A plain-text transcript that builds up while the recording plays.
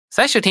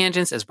SciShow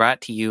Tangents is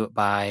brought to you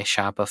by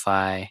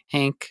Shopify.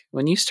 Hank,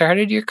 when you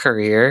started your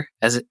career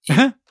as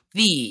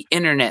the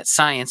internet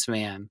science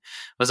man,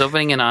 was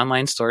opening an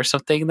online store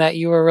something that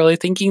you were really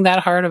thinking that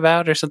hard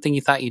about, or something you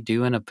thought you'd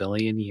do in a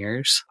billion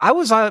years? I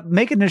was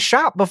making a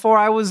shop before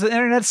I was an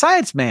internet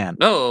science man.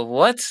 Oh,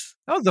 what?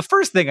 That was the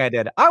first thing I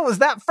did. I was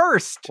that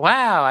first.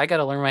 Wow, I got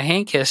to learn my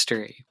Hank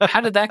history.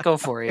 How did that go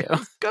for you?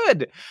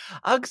 Good.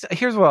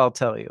 Here's what I'll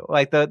tell you.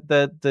 Like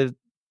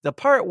the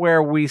part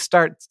where we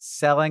start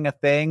selling a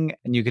thing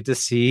and you get to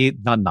see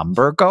the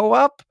number go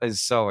up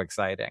is so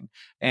exciting.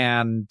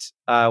 And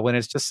when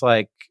it's just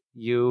like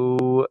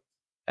you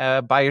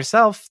by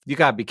yourself, you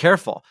got to be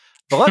careful.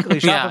 But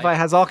luckily, Shopify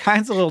has all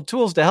kinds of little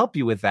tools to help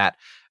you with that,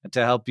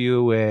 to help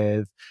you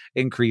with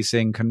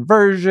increasing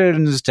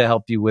conversions, to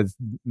help you with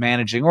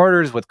managing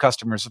orders, with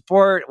customer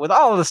support, with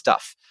all of the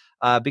stuff.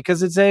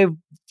 Because it's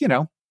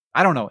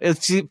I don't know. It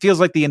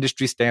feels like the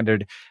industry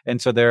standard. And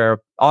so there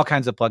are all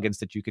kinds of plugins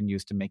that you can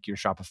use to make your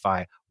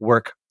Shopify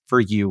work for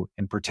you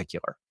in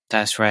particular.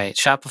 That's right.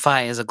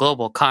 Shopify is a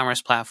global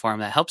commerce platform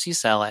that helps you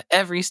sell at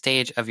every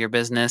stage of your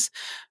business,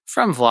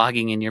 from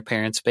vlogging in your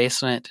parents'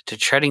 basement to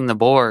treading the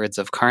boards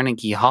of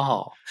Carnegie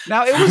Hall.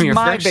 Now, it was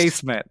my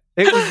basement.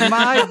 It was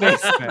my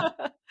basement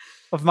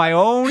of my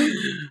own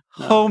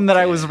home that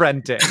I was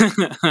renting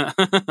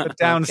the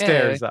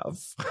downstairs of.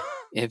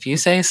 If you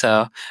say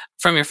so.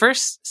 From your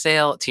first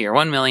sale to your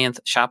 1 millionth,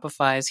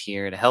 Shopify is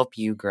here to help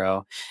you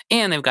grow.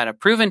 And they've got a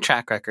proven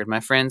track record, my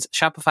friends.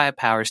 Shopify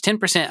powers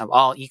 10% of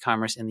all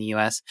e-commerce in the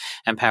US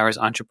and powers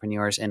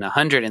entrepreneurs in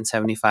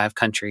 175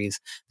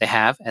 countries. They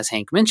have, as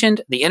Hank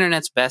mentioned, the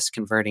internet's best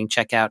converting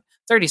checkout,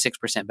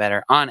 36%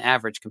 better on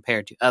average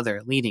compared to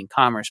other leading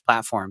commerce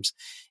platforms.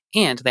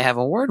 And they have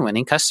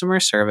award-winning customer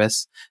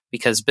service,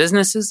 because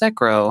businesses that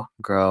grow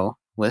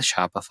with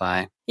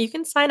Shopify. You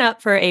can sign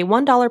up for a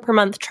 $1 per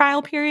month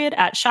trial period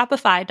at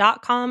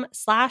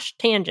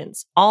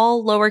shopify.com/tangents,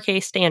 all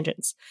lowercase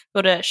tangents.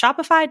 Go to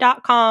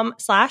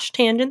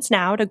shopify.com/tangents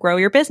now to grow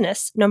your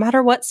business, no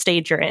matter what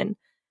stage you're in.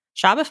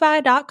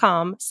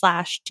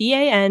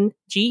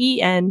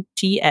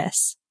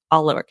 Shopify.com/TANGENTS,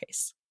 all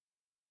lowercase.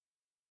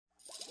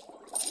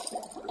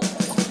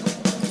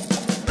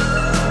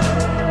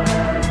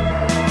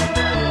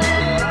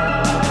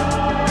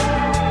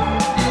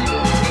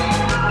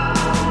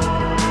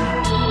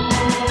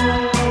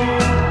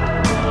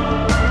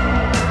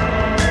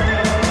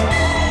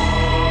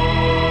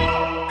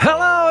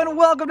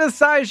 Welcome to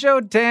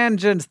SciShow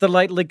Tangents, the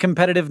lightly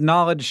competitive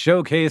knowledge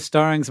showcase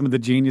starring some of the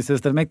geniuses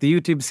that make the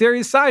YouTube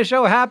series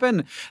SciShow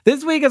happen.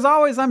 This week, as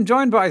always, I'm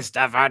joined by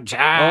Stefan Chan.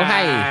 Oh,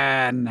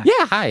 hi.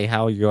 Yeah, hi.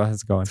 How's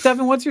it going?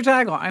 Stefan, what's your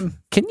tagline?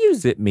 Can you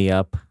zip me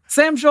up?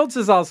 Sam Schultz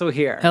is also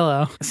here.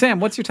 Hello. Sam,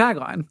 what's your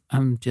tagline?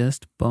 I'm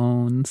just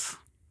bones.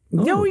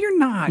 No, you're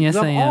not. Yes,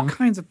 you have I am. all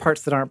kinds of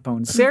parts that aren't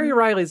bones. Sari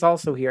Riley's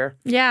also here.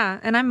 Yeah,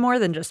 and I'm more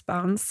than just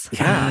bones.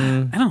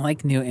 Yeah. I don't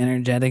like new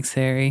energetic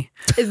Sari.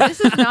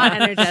 This is not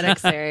energetic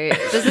Sari.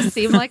 Does it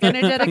seem like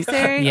energetic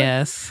Sari?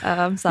 Yes.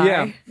 I'm sorry.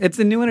 Yeah, it's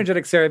a new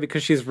energetic Sari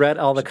because she's read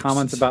all the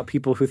comments about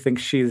people who think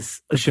should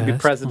be best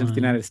president of the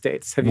one. United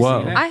States. Have you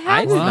seen it? I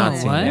have did not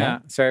seen see what? that. Yeah,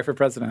 Sari for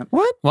president.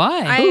 What?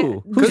 Why?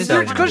 Who? Who's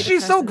that? Because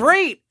she's so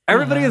great.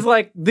 Everybody is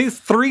like, these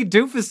three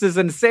doofuses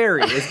and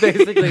Sari is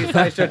basically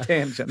SciShow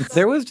Tangents.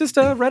 There was just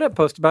a Reddit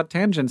post about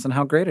tangents and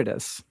how great it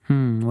is.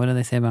 What do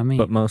they say about me?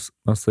 But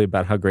mostly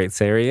about how great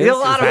Sari is. A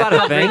lot Is that about the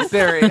how thing? great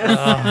Sari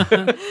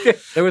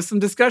is. There was some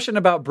discussion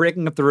about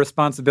breaking up the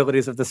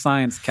responsibilities of the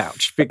science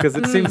couch because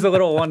it seems a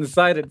little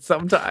one-sided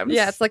sometimes.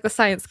 Yeah, it's like the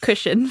science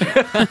cushion.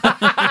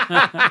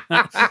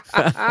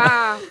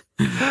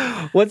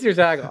 What's your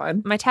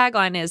tagline? My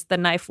tagline is the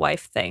knife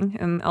wife thing,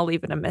 and I'll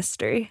leave it a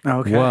mystery.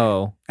 Okay.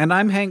 Whoa. And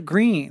I'm Hank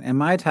Green, and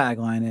my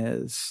tagline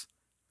is,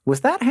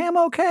 was that ham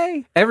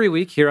okay? Every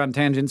week here on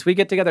Tangents, we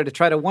get together to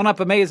try to one-up,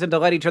 amaze, and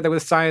delight each other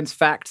with science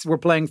facts. We're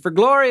playing for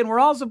glory, and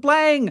we're also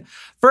playing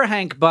for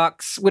Hank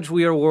Bucks, which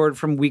we award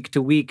from week to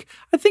week.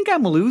 I think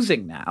I'm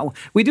losing now.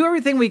 We do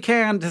everything we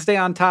can to stay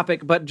on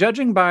topic, but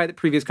judging by the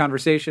previous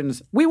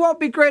conversations, we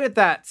won't be great at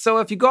that. So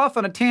if you go off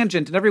on a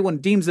tangent and everyone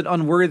deems it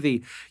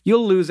unworthy,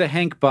 you'll lose a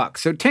Hank Buck.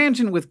 So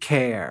tangent with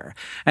care.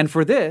 And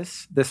for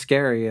this, the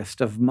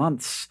scariest of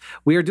months,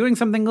 we are doing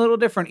something a little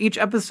different. Each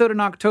episode in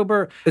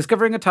October is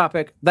covering a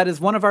topic that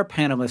is one of our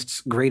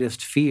panelists'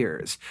 greatest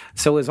fears.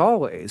 So as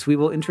always, we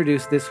will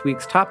introduce this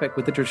week's topic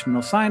with the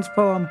traditional science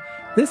poem.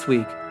 This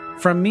week,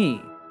 from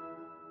me.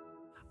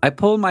 I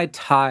pull my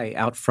tie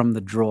out from the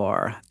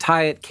drawer,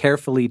 tie it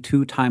carefully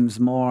 2 times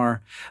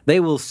more. They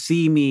will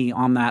see me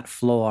on that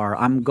floor.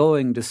 I'm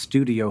going to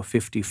Studio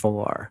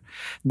 54.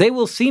 They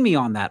will see me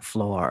on that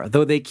floor,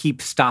 though they keep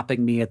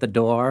stopping me at the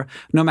door,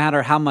 no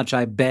matter how much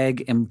I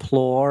beg,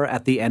 implore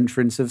at the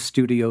entrance of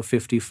Studio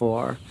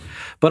 54.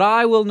 But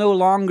I will no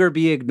longer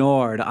be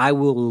ignored. I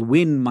will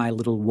win my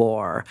little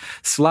war,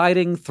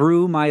 sliding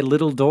through my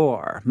little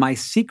door, my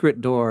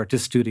secret door to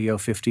Studio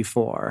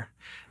 54.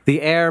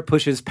 The air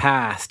pushes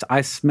past. I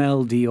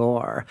smell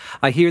Dior.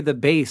 I hear the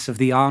bass of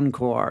the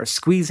encore,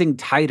 squeezing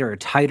tighter,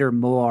 tighter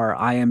more.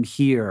 I am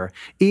here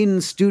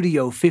in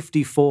Studio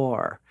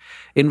 54.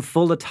 In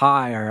full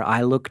attire,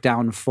 I look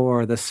down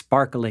for the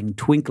sparkling,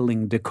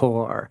 twinkling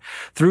decor.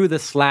 Through the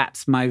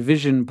slats, my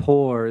vision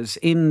pours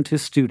into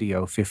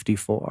Studio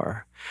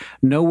 54.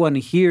 No one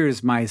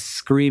hears my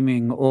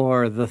screaming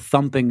or the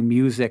thumping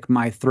music,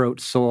 my throat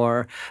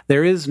sore.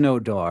 There is no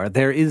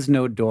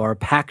door,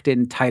 packed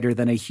in tighter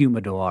than a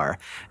humidor.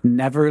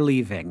 Never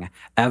leaving,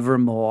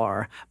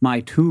 evermore. My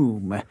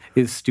tomb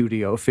is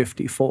Studio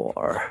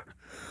 54.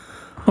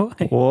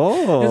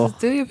 Whoa.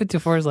 Studio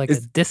 54 is like a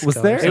disco. was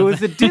there- or It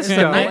was a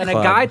disco, Nightclub. and a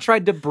guy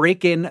tried to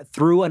break in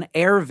through an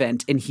air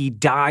vent, and he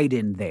died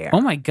in there.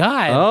 Oh my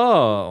God.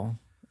 Oh.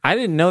 I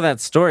didn't know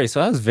that story,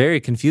 so I was very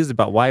confused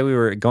about why we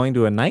were going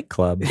to a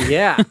nightclub.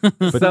 Yeah.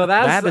 So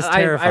that is I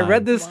terrifying.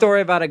 read this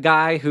story about a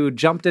guy who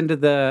jumped into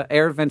the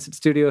air vents at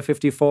Studio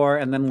 54,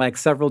 and then like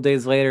several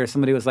days later,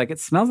 somebody was like, "It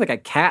smells like a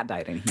cat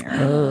died in here."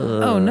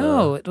 Oh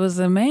no, it was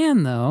a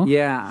man though.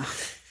 Yeah.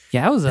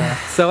 Yowza.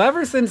 So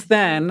ever since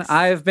then,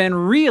 I've been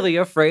really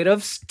afraid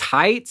of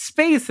tight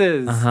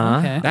spaces. Uh-huh.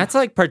 Okay. That's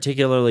like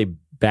particularly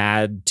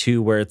bad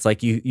too, where it's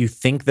like you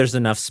think there's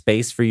enough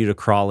space for you to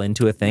crawl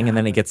into a thing, and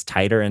then it gets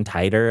tighter and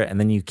tighter, and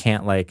then you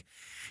can't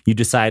you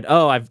decide,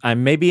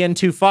 I'm maybe in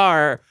too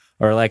far,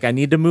 or like I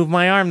need to move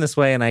my arm this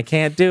way and I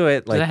can't do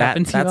it. Like that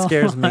happen to you that a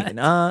scares me.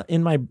 lot?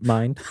 In my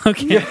mind.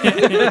 Okay.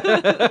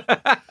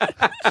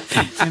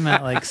 I'm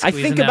not like I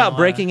squeezing think down about a lot.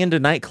 breaking into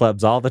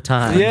nightclubs all the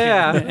time.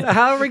 Yeah.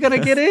 How are we going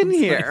to get in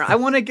here? I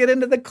want to get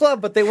into the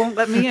club, but they won't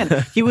let me in.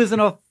 He was in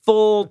a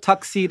full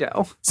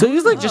tuxedo. So he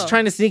was like just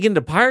trying to sneak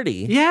into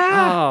party.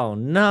 Yeah. Oh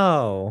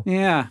no.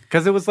 Yeah,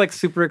 because it was like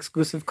super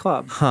exclusive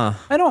club. Huh.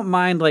 I don't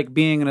mind like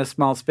being in a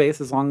small space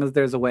as long as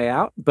there's a way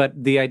out.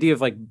 But the idea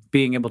of like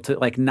being able to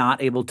like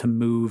not able to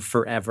move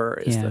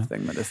forever is Yeah. the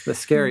thing that is the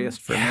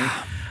scariest for me.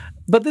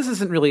 But this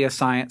isn't really a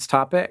science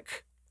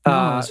topic.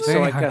 No, it's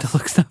very I hard guess, to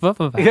look stuff up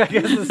about. Yeah,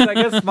 I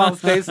guess small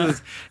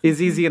spaces is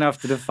easy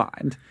enough to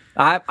define.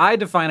 I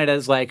define it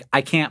as like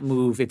I can't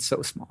move; it's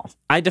so small.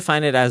 I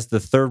define it as the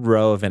third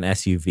row of an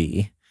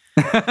SUV.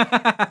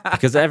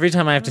 Because every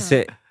time I have to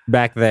sit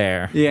back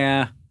there,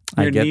 Yeah,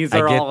 I your get knees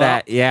are all that.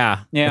 up. Yeah.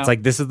 Yeah. It's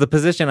like this is the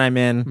position I'm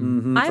in.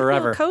 Mhm, I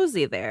forever. feel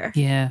cozy there.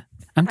 Yeah.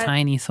 I'm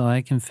tiny, so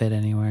I can fit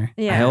anywhere.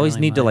 Yeah. I always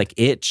really need to mind. like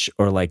itch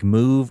or like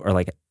move or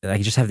like I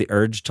just have the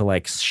urge to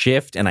like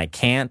shift and I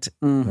can't.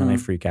 And then I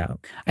freak out.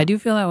 I do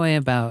feel that way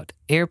about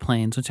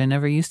airplanes, which I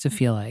never used to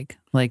feel like.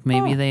 Like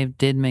maybe they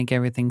did make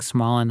everything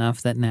small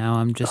enough that now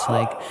I'm just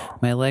like,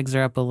 my legs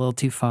are up a little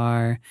too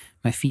far,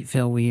 my feet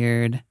feel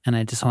weird, and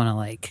I just want to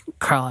like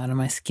crawl out of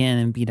my skin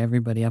and beat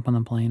everybody up on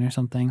the plane or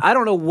something. I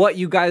don't know what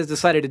you guys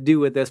decided to do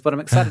with this, but I'm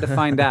excited to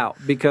find out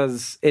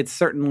because it's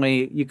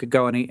certainly you could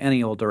go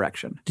any old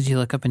direction. Did you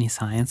look up any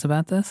science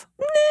about this?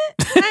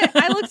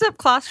 I looked up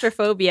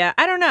claustrophobia.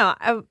 I don't know.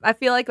 I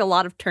feel like a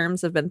lot of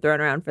terms have been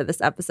thrown around for this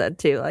episode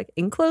too, like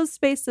enclosed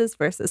spaces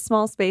versus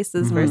small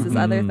spaces versus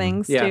other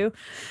things Yeah. too.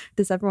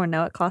 Does everyone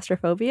know what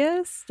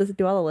claustrophobia is?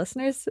 Do all the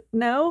listeners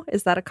know?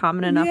 Is that a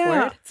common enough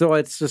word? So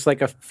it's just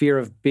like a fear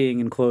of being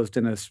enclosed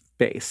in a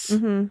space.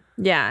 Mm-hmm.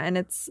 Yeah, and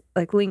it's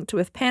like linked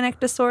with panic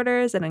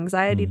disorders and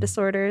anxiety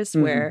disorders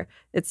where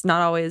it's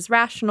not always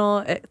rational.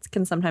 It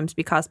can sometimes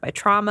be caused by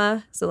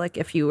trauma. So like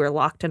if you were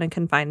locked in a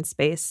confined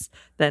space,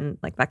 then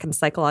like that can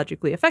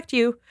psychologically affect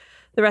you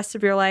the rest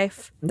of your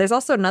life. There's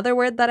also another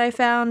word that I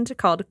found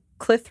called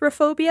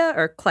clithrophobia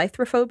or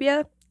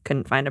clythrophobia.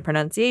 Couldn't find a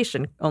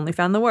pronunciation, only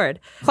found the word.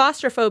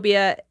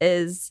 Claustrophobia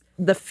is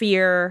the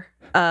fear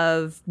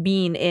of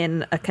being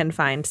in a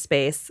confined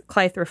space.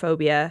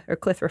 Clithrophobia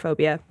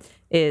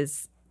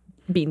is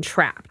being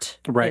trapped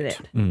Right.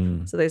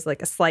 in it. So there's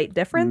like a slight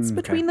difference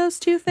between those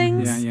two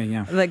things.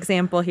 Yeah. The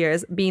example here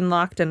is being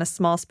locked in a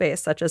small space,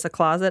 such as a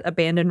closet,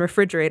 abandoned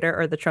refrigerator,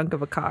 or the trunk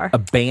of a car.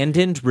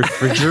 Abandoned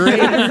refrigerator?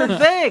 That's the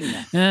thing.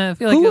 I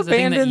feel like Who it was a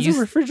thing that abandons a used,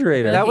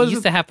 refrigerator? That was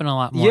used to happen a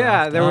lot more. Yeah,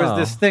 often. there was Oh.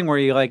 this thing where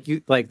you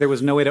there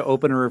was no way to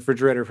open a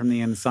refrigerator from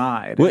the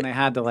inside, What? and they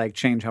had to like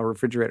change how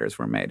refrigerators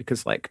were made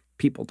because like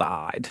people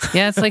died.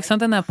 Yeah, it's like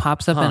something that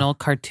pops up in old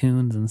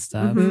cartoons and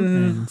stuff.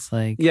 And it's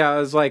like, Yeah, it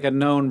was like a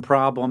known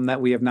problem that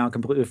we have now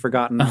completely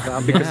forgotten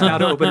about because now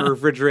to open a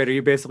refrigerator,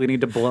 you basically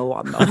need to blow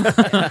on them.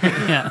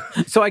 yeah.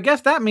 So I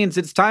guess that means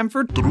it's time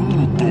for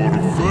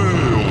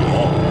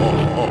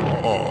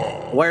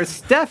where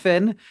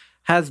Stefan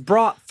has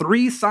brought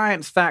 3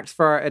 science facts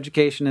for our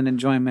education and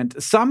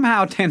enjoyment,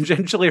 somehow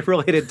tangentially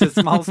related to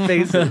small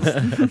spaces.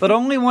 But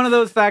only one of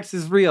those facts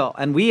is real,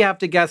 and we have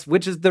to guess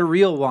which is the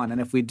real one. And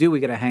if we do, we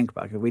get a Hank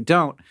Buck. If we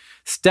don't,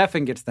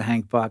 Stefan gets the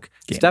Hank Buck.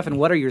 Stefan,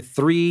 what are your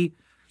 3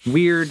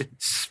 weird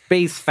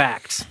space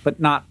facts, but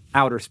not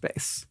outer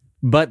space?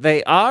 But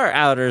they are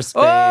outer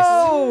space.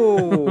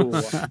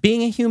 Oh!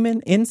 Being a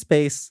human in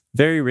space,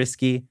 very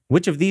risky.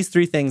 Which of these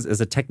 3 things is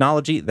a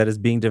technology that is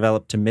being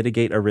developed to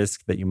mitigate a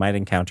risk that you might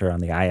encounter on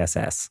the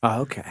ISS,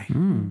 Okay.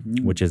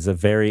 which is a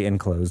very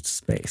enclosed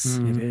space?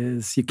 It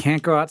is. You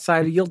can't go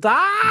outside or you'll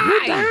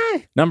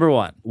die. Number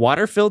 1,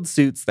 water-filled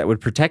suits that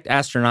would protect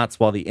astronauts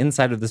while the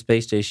inside of the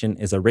space station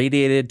is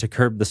irradiated to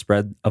curb the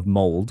spread of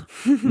mold.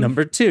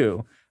 Number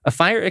 2, A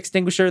fire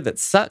extinguisher that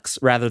sucks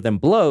rather than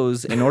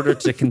blows in order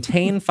to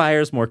contain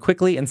fires more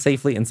quickly and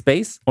safely in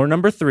space. Or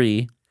number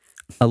 3,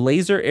 a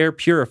laser air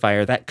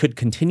purifier that could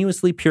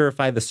continuously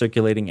purify the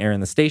circulating air in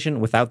the station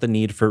without the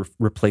need for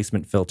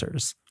replacement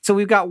filters. So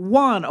we've got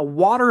 1, a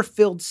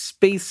water-filled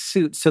space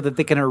suit so that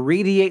they can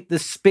irradiate the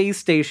space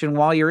station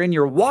while you're in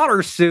your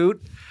water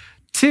suit.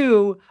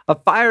 2, a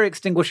fire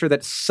extinguisher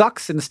that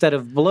sucks instead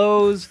of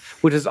blows,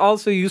 which is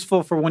also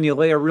useful for when you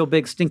lay a real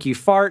big stinky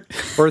fart.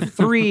 Or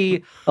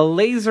 3, a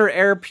laser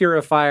air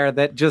purifier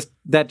that just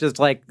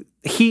like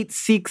heat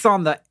seeks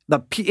on the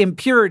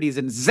impurities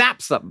and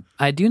zaps them.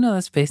 I do know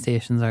that space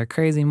stations are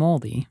crazy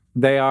moldy.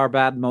 They are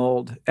bad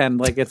mold, and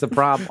like it's a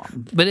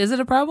problem. But is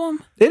it a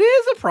problem? It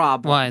is a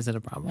problem. Why is it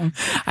a problem?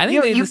 I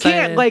think You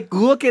can't like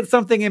look at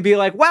something and be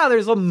like, wow,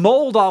 there's a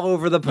mold all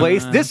over the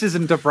place. This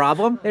isn't a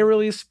problem. They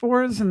release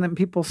spores and then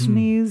people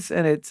sneeze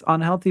and it's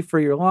unhealthy for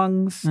your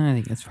lungs. I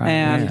think it's probably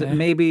And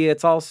maybe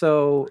it's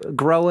also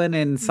growing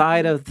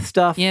inside of the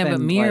stuff. Yeah, but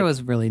and, Mir like,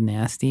 was really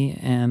nasty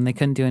and they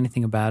couldn't do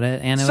anything about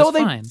it. And it so was they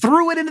fine.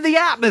 threw it into the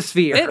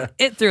atmosphere.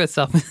 It threw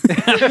itself in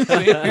the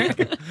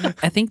atmosphere.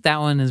 I think that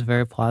one is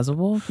very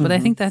plausible, but I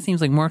think that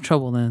seems like more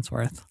trouble than it's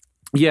worth.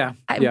 Yeah.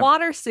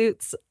 Water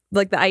suits,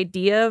 like the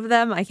idea of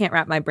them, I can't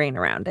wrap my brain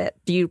around it.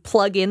 Do you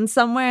plug in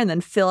somewhere and then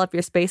fill up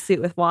your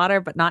spacesuit with water,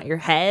 but not your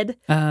head?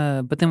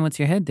 But then what's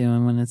your head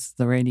doing when it's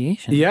the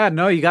radiation? Yeah,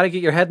 no, you got to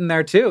get your head in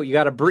there too. You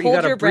got to breathe. You Hold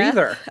got a your breath.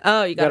 breather.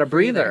 Oh, you got a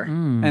breather.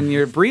 And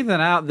you're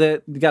breathing out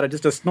that you got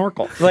just a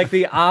snorkel. Like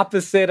the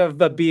opposite of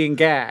the being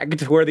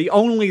gagged, where the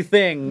only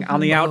thing on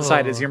the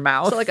outside is your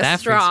mouth. So like a That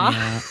freaks me straw.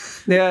 out.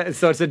 Yeah,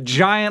 so it's a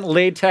giant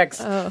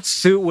latex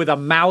suit with a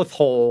mouth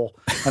hole,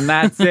 and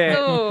that's it.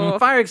 Oh.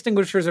 Fire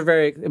extinguishers are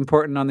very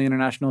important on the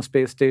International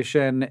Space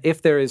Station.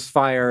 If there is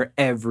fire,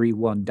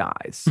 everyone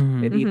dies.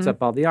 It eats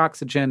up all the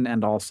oxygen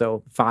and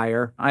also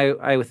fire.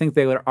 I think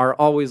they are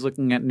always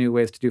looking at new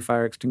ways to do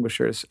fire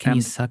extinguishers. Can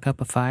you suck up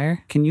a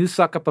fire? Can you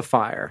suck up a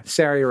fire?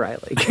 Sarah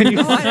Riley, can you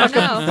I suck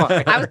don't up a know.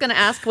 fire? I was going to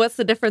ask, what's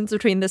the difference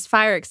between this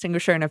fire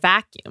extinguisher and a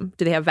vacuum?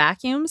 Do they have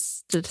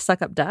vacuums to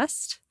suck up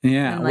dust?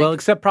 Yeah, And, well,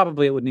 except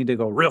probably it would need to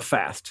go real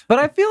fast. But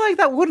I feel like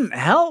that wouldn't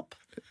help.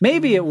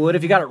 Maybe it would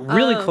if you got it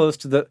really close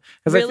to the...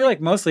 Because I feel Really?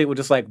 like mostly it would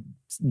just like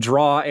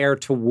draw air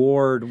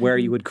toward where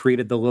you would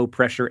created the low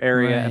pressure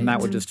area, and that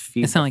would just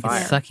feed It's not the like fire.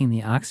 it's sucking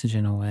the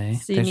oxygen away.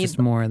 So you There's need- just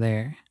more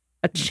there.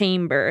 A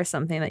chamber or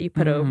something that you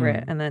put over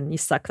it, and then you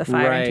suck the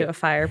fire Right. into a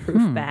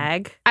fireproof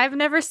bag. I've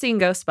never seen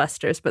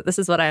Ghostbusters, but this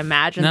is what I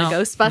imagine No, the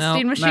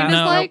Ghostbusting no, machine is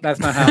no, like. That's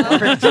not how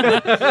it works.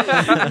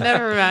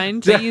 Never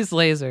mind. They use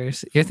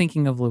lasers. You're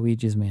thinking of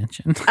Luigi's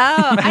Mansion. Oh,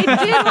 I did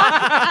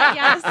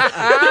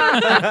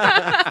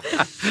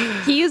watch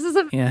yes. He uses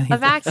a Yeah, he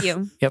does.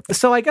 vacuum.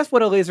 So I guess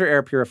what a laser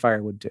air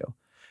purifier would do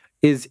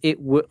is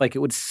it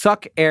would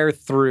suck air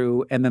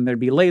through, and then there'd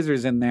be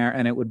lasers in there,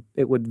 and it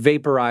would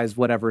vaporize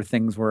whatever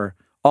things were,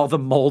 all the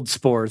mold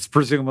spores,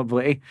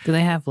 presumably. Do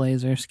they have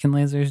lasers? Can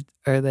lasers,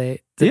 are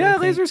they? Yeah,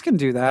 lasers can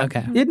do that.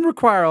 Okay. It didn't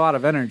require a lot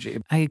of energy.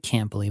 I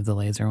can't believe the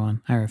laser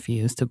one. I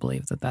refuse to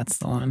believe that that's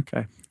the one.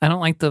 Okay. I don't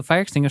like the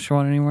fire extinguisher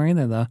one anymore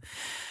either, though.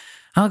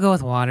 I'll go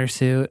with water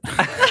suit.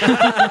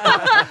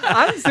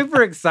 I'm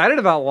super excited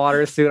about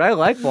water suit. I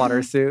like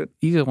water suit.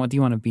 Do you want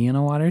to be in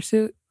a water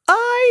suit?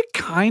 I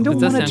kind of It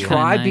does want to sound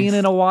try kinda being nice.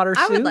 in a water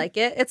suit. I would like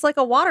it. It's like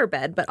a water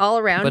bed, but all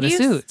around But a you.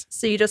 suit.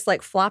 So you just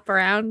like flop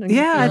around. And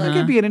Yeah, I feel think it.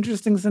 it'd be an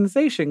interesting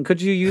sensation.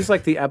 Could you use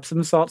like the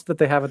Epsom salts that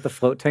they have at the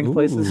float tank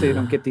places so you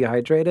don't get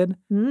dehydrated?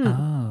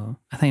 Oh.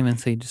 I thought you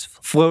meant so you just...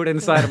 Float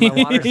inside of my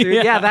water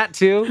suit. Yeah, that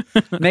too.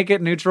 Make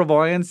it neutral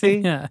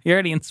buoyancy. Yeah, you're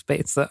already in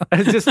space, though.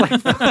 It's just like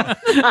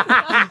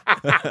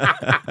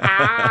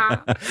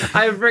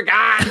I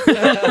forgot.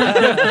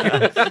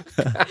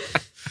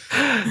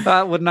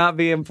 That would not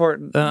be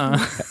important.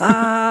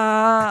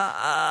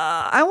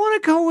 I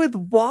want to go with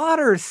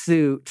water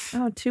suit.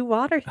 Oh, 2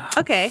 water.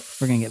 Okay.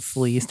 We're going to get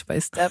fleeced by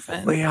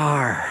Stefan. We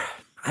are.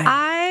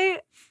 I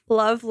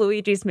love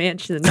Luigi's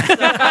Mansion. So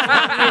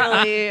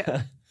really,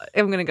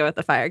 I'm going to go with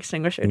the fire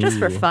extinguisher just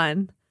for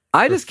fun.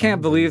 I just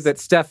can't believe that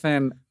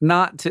Stefan,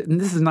 and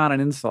this is not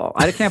an insult.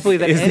 I can't believe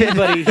that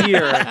anybody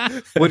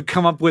here would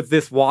come up with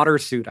this water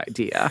suit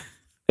idea.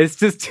 It's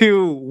just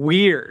too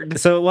weird.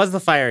 So it was the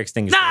fire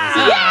extinguisher.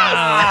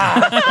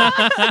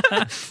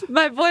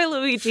 My boy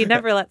Luigi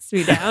never lets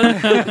me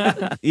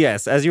down.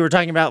 Yes, as you were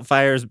talking about,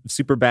 fire's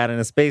super bad in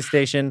a space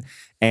station,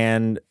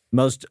 and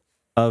most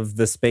of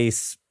the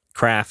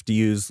spacecraft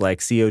use like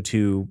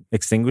CO2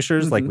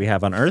 extinguishers like we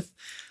have on Earth.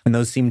 And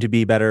those seem to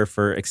be better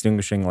for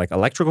extinguishing like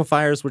electrical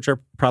fires, which are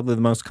probably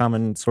the most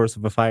common source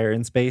of a fire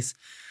in space.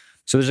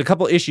 So there's a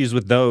couple issues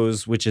with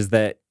those, which is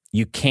that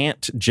you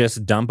can't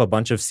just dump a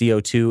bunch of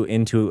CO2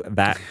 into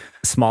that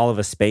small of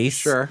a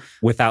space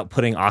without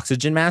putting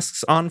oxygen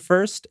masks on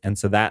first. And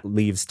so that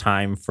leaves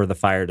time for the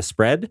fire to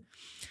spread.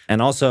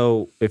 And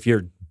also, if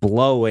you're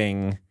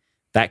blowing,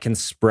 that can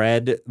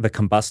spread the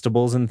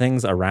combustibles and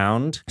things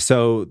around.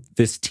 So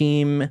this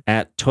team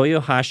at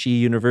Toyohashi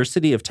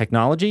University of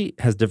Technology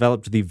has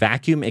developed the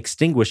vacuum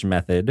extinguish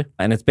method.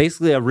 And it's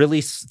basically a really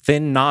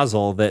thin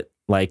nozzle that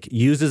like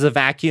uses a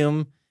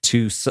vacuum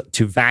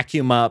to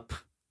vacuum up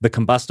the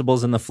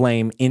combustibles in the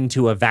flame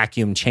into a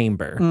vacuum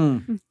chamber.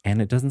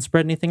 And it doesn't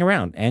spread anything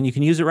around. And you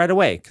can use it right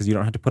away because you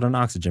don't have to put an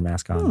oxygen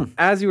mask on.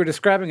 As you were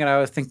describing it, I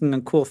was thinking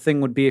a cool thing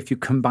would be if you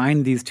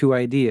combined these two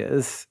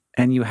ideas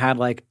and you had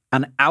like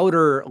an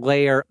outer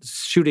layer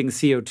shooting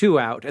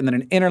CO2 out and then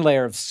an inner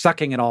layer of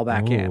sucking it all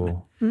back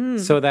in.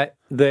 So that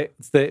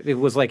it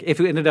was like if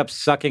you ended up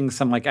sucking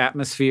some like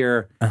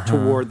atmosphere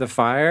toward the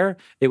fire,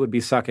 it would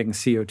be sucking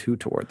CO2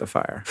 toward the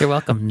fire. You're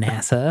welcome,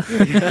 NASA.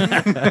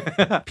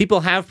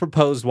 People have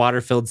proposed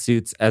water-filled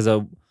suits as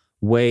a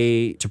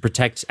way to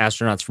protect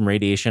astronauts from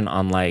radiation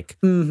on like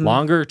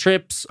longer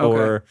trips,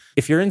 or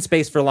if you're in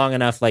space for long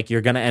enough, like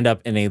you're going to end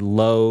up in a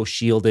low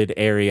shielded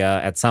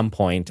area at some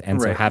point.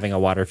 And so having a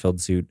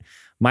water-filled suit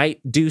might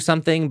do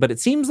something, but it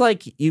seems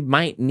like you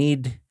might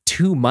need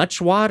too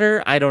much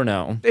water. I don't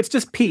know. It's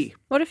just pee.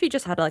 What if you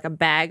just had like a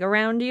bag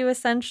around you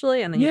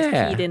essentially, and then you just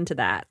peed into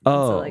that?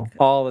 Oh. So, like,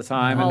 All the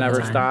time All and the never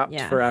time. stopped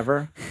Yeah.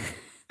 forever.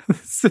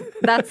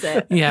 that's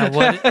it. Yeah,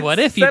 what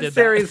if you That's did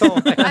Sari's that? whole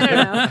idea. I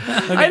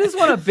don't know. I just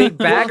want a big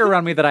bag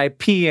around me that I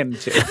pee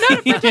into.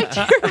 To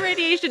protect your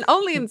radiation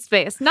only in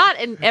space, not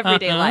in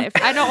everyday life.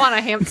 I don't want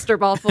a hamster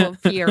ball full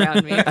of pee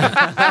around me.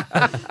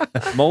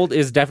 Mold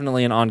is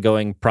definitely an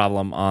ongoing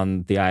problem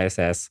on the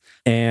ISS.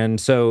 And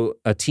so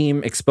a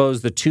team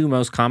exposed the two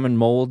most common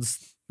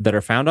molds that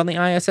are found on the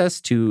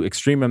ISS to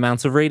extreme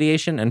amounts of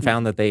radiation and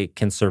found that they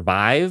can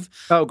survive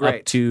Oh, great.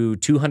 up to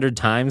 200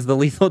 times the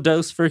lethal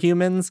dose for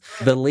humans.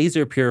 The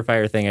laser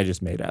purifier thing I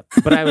just made up.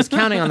 But I was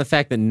counting on the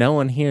fact that no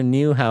one here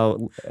knew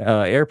how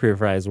air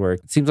purifiers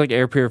work. It seems like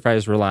air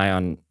purifiers rely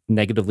on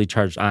negatively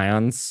charged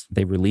ions.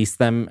 They release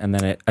them and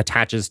then it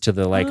attaches to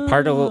the like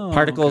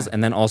particles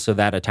and then also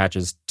that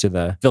attaches to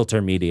the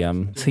filter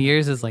medium. So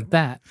yours is like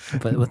that,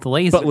 but with the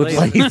laser. But with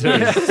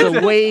lasers.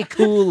 So way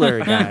cooler,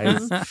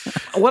 guys.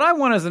 What I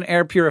want is an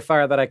air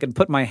purifier that I can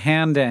put my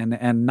hand in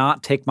and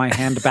not take my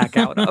hand back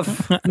out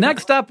of.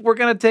 Next up, we're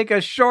going to take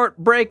a short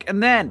break,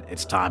 and then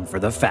it's time for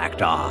the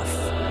Fact Off.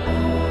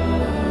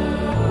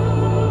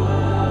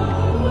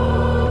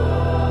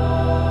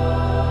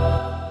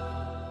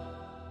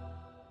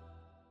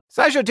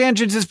 SciShow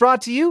Tangents is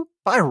brought to you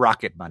by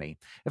Rocket Money.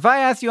 If I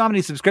asked you how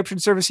many subscription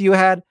services you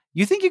had,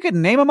 you think you could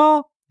name them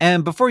all?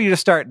 And before you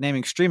just start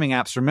naming streaming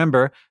apps,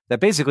 remember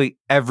that basically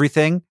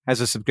everything has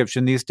a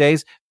subscription these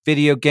days.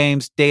 Video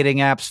games, dating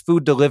apps,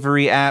 food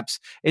delivery apps.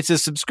 It's a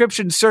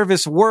subscription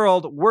service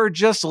world. We're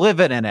just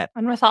living in it.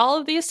 And with all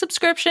of these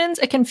subscriptions,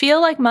 it can feel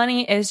like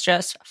money is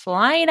just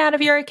flying out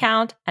of your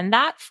account, and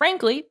that,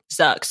 frankly,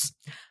 sucks.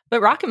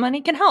 But Rocket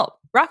Money can help.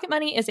 Rocket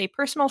Money is a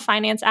personal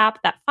finance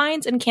app that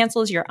finds and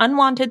cancels your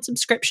unwanted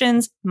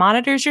subscriptions,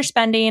 monitors your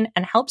spending,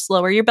 and helps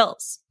lower your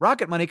bills.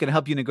 Rocket Money can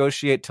help you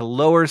negotiate to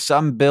lower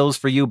some bills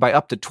for you by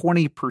up to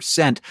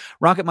 20%.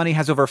 Rocket Money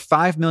has over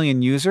 5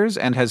 million users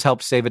and has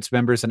helped save its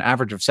members an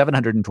average of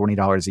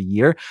 $720 a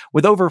year,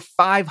 with over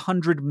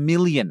 500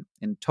 million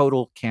in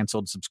total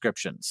canceled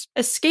subscriptions.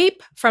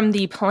 Escape from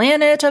the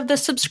planet of the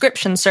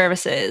subscription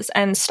services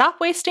and stop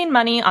wasting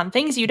money on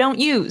things you don't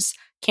use.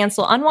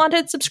 Cancel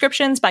unwanted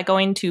subscriptions by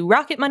going to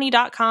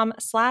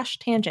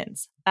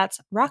rocketmoney.com/tangents. That's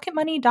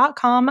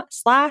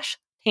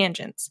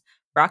rocketmoney.com/tangents.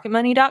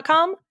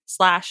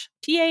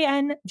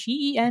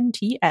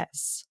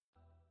 rocketmoney.com/TANGENTS.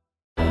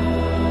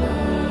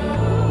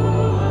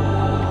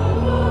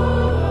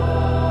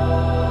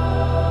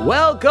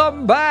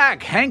 Welcome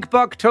back. Hank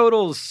Buck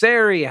totals.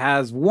 Sari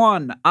has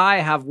 1. I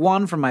have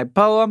 1 from my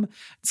poem.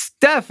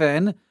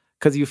 Stefan,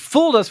 because you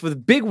fooled us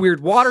with big weird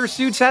water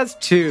suits, has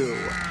 2.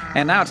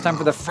 And now it's time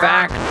for the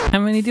fact. How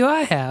many do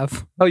I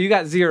have? Oh, you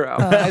got 0.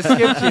 I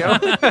skipped you.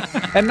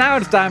 And now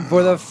it's time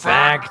for the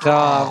Fact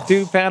Off.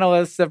 2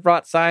 panelists have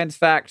brought science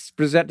facts to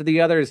present to the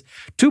others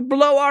to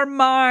blow our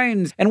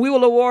minds. And we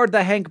will award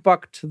the Hank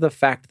Buck to the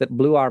fact that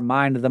blew our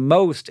mind the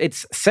most.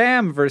 It's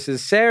Sam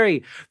versus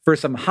Sari for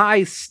some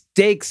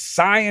high-stakes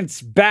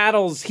science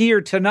battles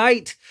here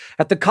tonight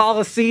at the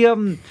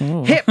Coliseum.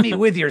 Hit me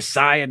with your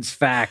science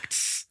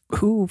facts.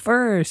 Who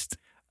first?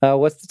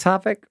 What's the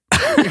topic?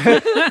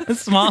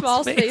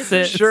 Small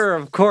spaces. Sure,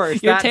 of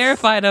course. You're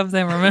terrified of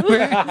them, remember?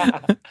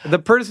 The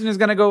person who's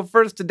going to go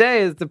first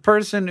today is the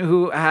person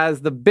who has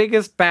the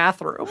biggest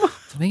bathroom.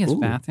 The biggest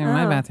bathroom?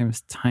 My bathroom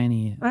is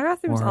tiny. My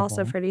bathroom's also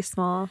Horrible. pretty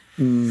small.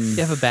 Do you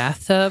have a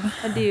bathtub?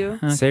 I do.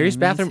 Okay, Sari's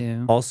me bathroom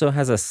too. also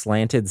has a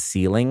slanted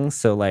ceiling,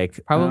 so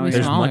like Probably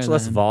there's smaller much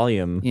less then.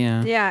 volume.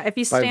 Yeah. Yeah, if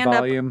you By stand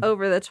volume. up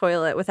over the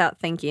toilet without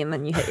thinking,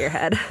 then you hit your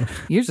head.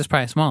 Yours is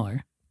probably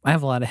smaller. I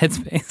have a lot of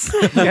headspace.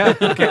 Yeah,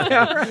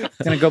 okay.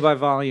 Going to go by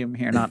volume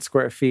here, not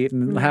square feet,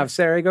 and have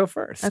Sari go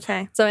first.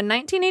 Okay. So in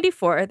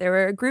 1984, there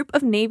were a group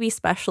of Navy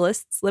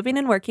specialists living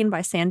and working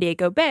by San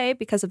Diego Bay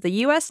because of the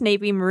U.S.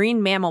 Navy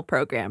Marine Mammal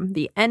Program,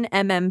 the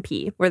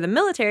NMMP, where the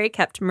military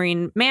kept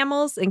marine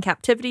mammals in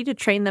captivity to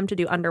train them to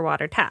do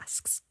underwater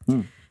tasks.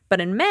 But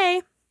in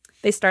May,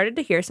 they started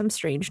to hear some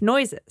strange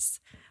noises.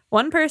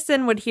 One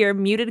person would hear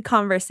muted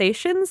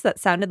conversations that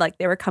sounded like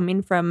they were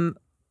coming from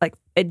like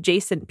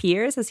adjacent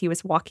piers as he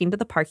was walking to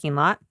the parking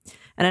lot.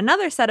 And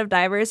another set of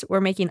divers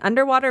were making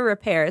underwater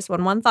repairs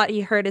when one thought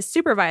he heard his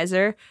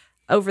supervisor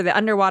over the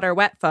underwater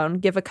wet phone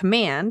give a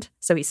command.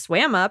 So he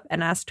swam up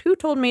and asked, "Who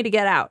told me to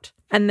get out?"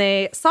 And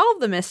they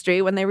solved the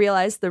mystery when they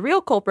realized the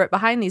real culprit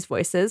behind these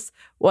voices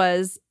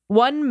was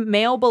one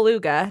male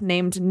beluga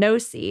named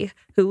Nosy,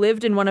 who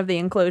lived in one of the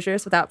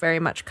enclosures without very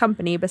much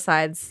company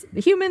besides the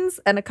humans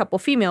and a couple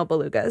female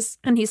belugas.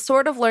 And he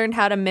sort of learned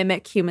how to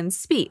mimic human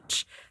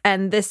speech.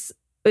 And this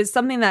is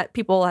something that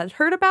people had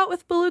heard about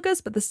with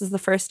belugas, but this is the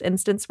first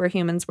instance where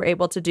humans were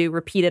able to do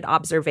repeated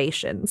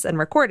observations and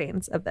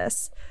recordings of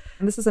this.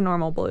 And this is a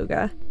normal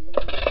beluga.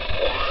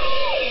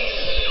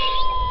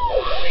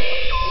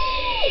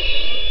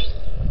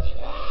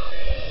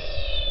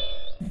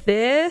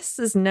 This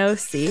is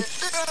Nosy.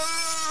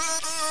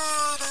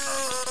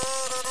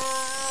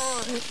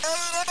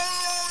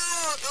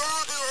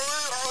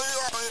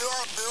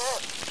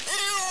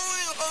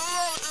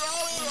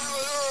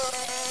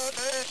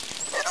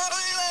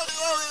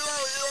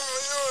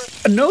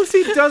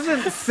 Nosy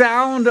doesn't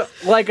sound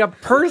like a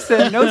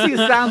person. Nosy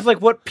sounds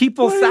like what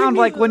people sound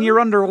like when you're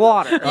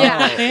underwater.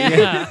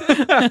 Yeah.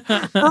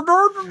 So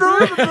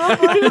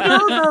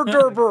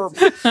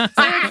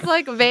it's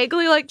like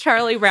vaguely like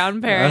Charlie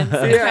Brown parents.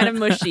 It's kind of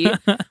mushy.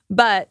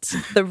 But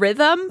the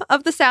rhythm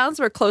of the sounds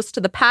were close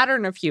to the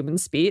pattern of human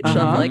speech. Of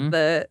like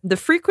the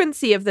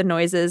frequency of the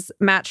noises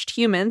matched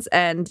humans,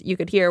 and you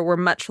could hear were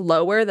much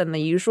lower than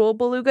the usual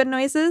beluga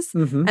noises.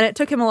 And it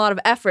took him a lot of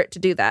effort to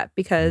do that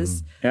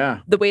because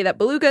the way that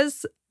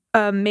belugas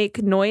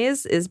make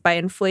noise is by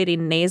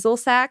inflating nasal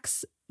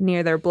sacs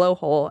near their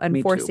blowhole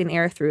and forcing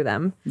air through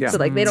them. So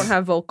like they don't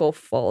have vocal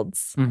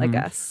folds like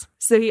us.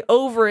 So he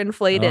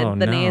overinflated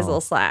the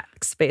nasal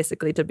sacs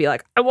basically to be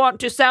like, I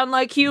want to sound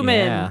like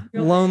human. Yeah.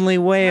 Lonely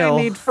whale.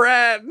 I need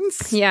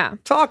friends. Yeah.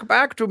 Talk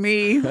back to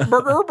me.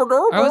 Or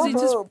was he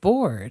just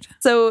bored?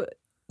 So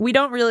we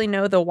don't really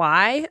know the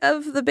why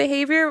of the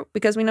behavior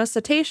because we know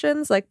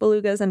cetaceans like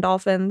belugas and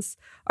dolphins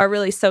are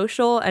really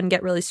social and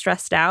get really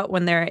stressed out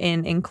when they're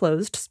in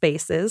enclosed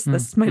spaces.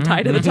 This is my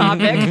tie to the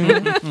topic.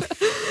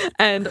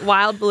 And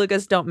wild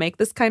belugas don't make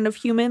this kind of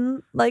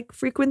human-like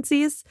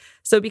frequencies.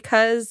 So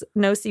because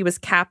Nosy was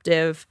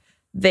captive,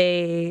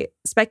 they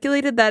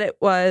speculated that it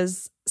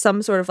was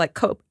some sort of like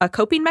a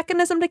coping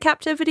mechanism to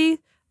captivity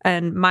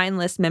and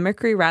mindless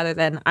mimicry rather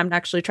than I'm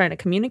actually trying to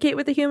communicate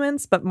with the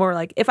humans, but more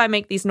like if I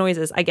make these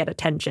noises, I get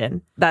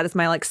attention. That is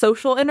my like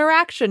social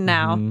interaction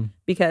now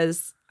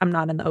because I'm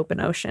not in the open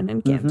ocean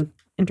and can't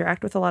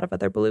interact with a lot of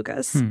other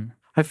belugas.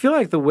 I feel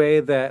like the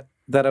way that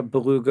a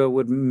beluga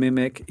would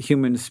mimic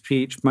human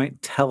speech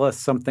might tell us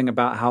something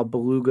about how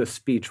beluga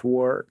speech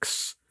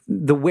works.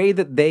 The way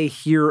that they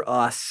hear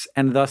us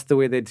and thus the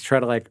way they try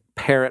to like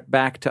parrot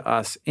back to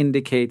us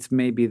indicates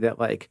maybe that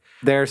like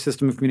their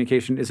system of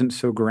communication isn't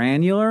so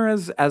granular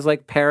as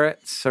like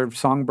parrots or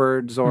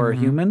songbirds or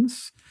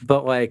humans,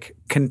 but like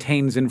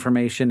contains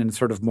information in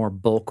sort of more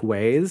bulk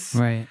ways.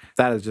 Right.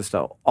 That is just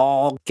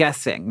all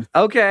guessing.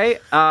 Okay,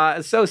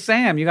 so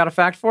Sam, you got a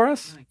fact for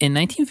us? In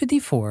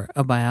 1954,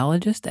 a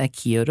biologist at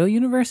Kyoto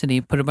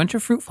University put a bunch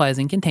of fruit flies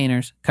in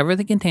containers, covered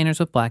the containers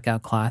with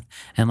blackout cloth,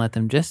 and let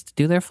them just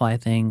do their fly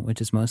thing, which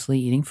is mostly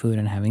eating food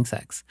and having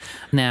sex.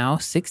 Now,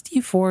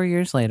 64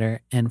 years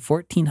later, and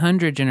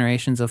 1,400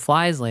 generations of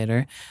flies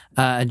later,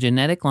 a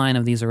genetic line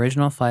of these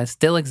original flies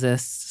still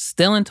exists,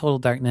 still in total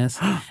darkness,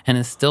 and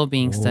is still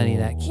being studied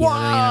at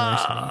Kyoto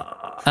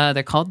University.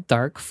 They're called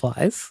dark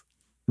flies.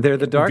 They're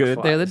the dark flies.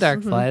 They're the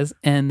dark flies,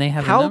 and they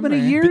have How many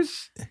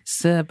years?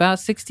 About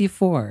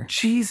 64.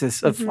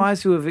 Jesus, of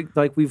flies who have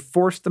like we've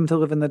forced them to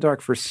live in the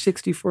dark for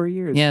 64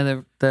 years.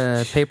 Yeah,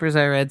 the papers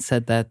I read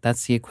said that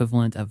that's the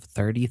equivalent of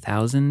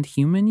 30,000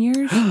 human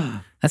years.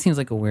 That seems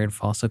like a weird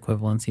false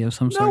equivalency of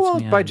some sort. No, well,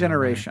 to me. by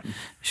generation.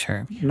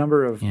 Sure.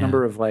 Number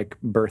of like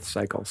birth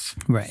cycles.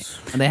 Right.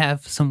 They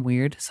have some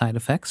weird side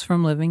effects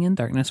from living in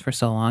darkness for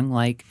so long,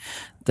 like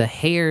the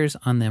hairs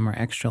on them are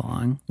extra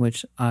long,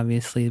 which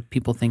obviously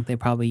people think they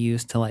probably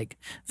use to like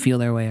feel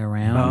their way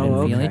around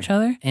and feel each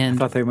other. I And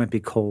thought they might be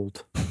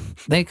cold.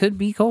 they could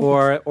be cold.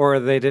 Or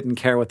they didn't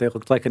care what they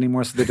looked like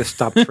anymore, so they just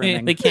stopped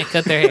trimming. They can't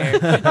cut their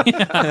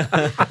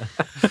hair.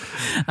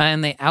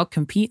 And they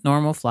outcompete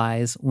normal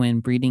flies when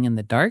breeding in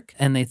the dark.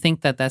 And they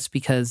think that that's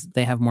because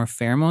they have more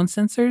pheromone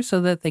sensors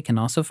so that they can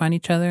also find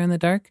each other in the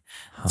dark.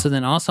 So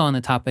then also on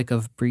the topic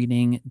of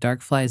breeding,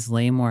 dark flies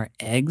lay more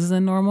eggs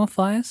than normal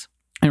flies.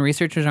 And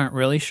researchers aren't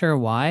really sure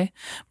why,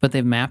 but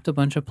they've mapped a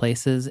bunch of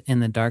places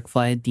in the dark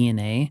fly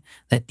DNA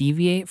that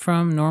deviate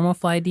from normal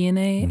fly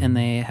DNA, and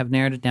they have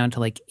narrowed it down to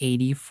like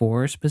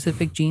 84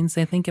 specific genes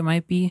they think it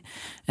might be.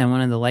 And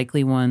one of the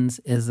likely ones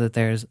is that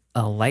there's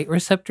a light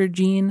receptor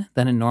gene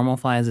that in normal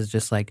flies is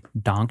just like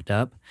donked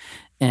up,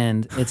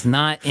 and it's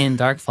not in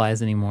dark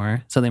flies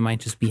anymore, so they might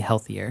just be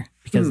healthier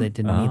because they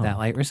didn't need that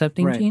light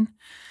recepting gene.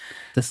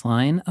 This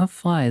line of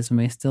flies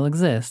may still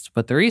exist,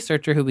 but the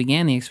researcher who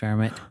began the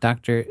experiment,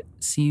 Dr.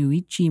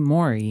 Shuichi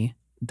Mori,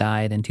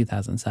 died in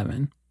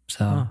 2007.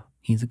 So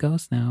he's a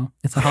ghost now.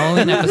 It's a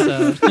Halloween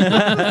episode.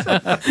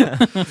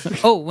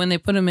 Oh, when they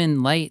put them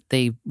in light,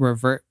 they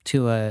revert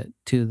to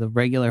the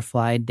regular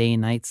fly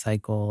day-night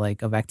cycle,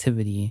 like of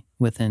activity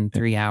within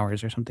 3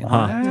 hours or something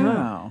like that.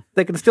 Wow.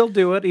 They can still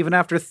do it even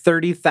after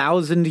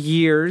 30,000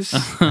 years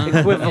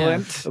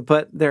equivalent,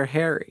 but they're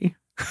hairy.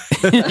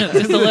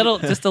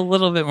 just a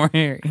little bit more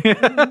hairy.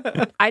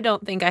 I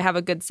don't think I have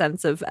a good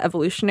sense of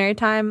evolutionary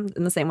time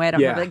in the same way I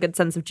don't have a good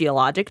sense of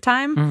geologic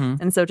time.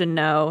 Mhm. And so to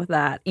know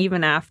that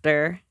even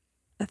after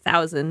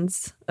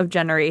thousands of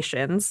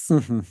generations,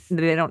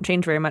 they don't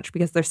change very much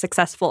because they're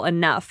successful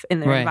enough in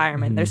their Right.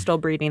 environment. They're still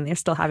breeding. They're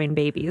still having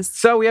babies.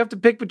 So we have to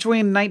pick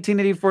between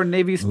 1984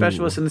 Navy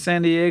specialist in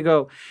San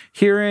Diego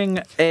hearing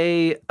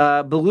a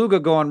beluga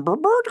going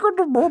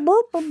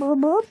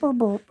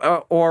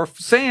or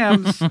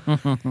Sam's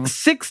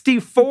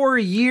 64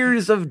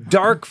 years of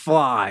dark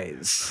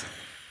flies.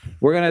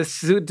 We're going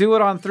to do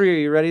it on three. Are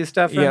you ready,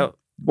 Stefan? Yep.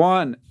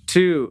 1,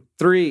 2,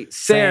 3.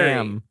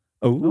 Sam.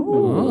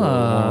 Ooh.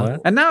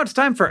 And now it's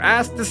time for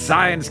Ask the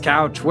Science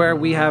Couch, where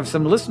we have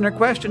some listener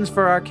questions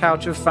for our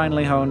couch of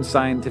finely honed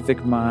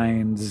scientific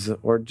minds,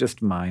 or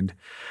just mind.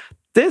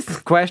 This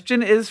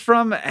question is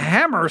from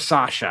Hammer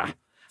Sasha.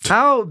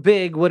 How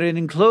big would an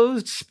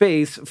enclosed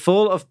space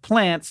full of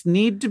plants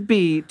need to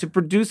be to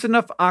produce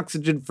enough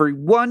oxygen for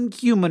one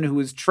human who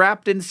is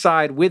trapped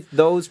inside with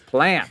those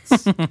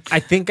plants?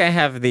 I think I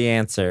have the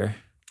answer.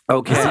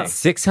 Okay. Is it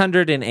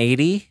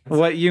 680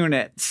 What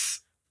units?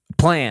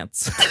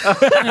 plants?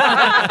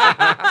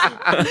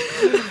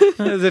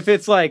 As if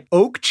it's like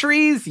oak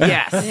trees?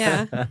 Yes.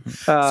 Yeah.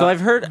 So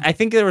I've heard, I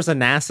think there was a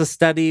NASA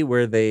study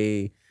where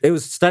it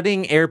was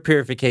studying air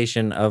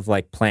purification of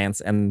like plants,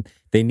 and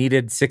they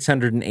needed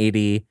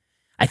 680,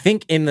 I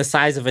think in the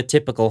size of a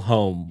typical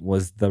home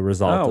was the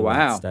result Oh, of wow.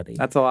 that study.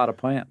 That's a lot of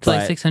plants. It's like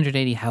But-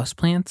 680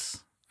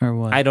 houseplants or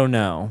what? I don't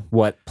know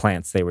what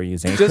plants they were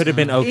using. It Just could have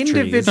been oak trees.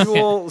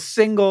 Individual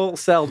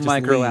single-celled Just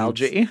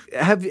microalgae.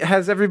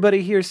 Has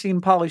everybody here seen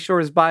Pauly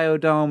Shore's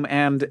Biodome?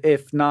 And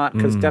if not,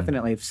 because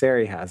definitely if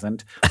Sari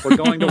hasn't, we're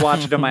going to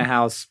watch it in my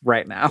house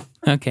right now.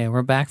 Okay,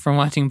 we're back from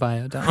watching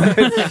Biodome.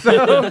 It's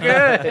so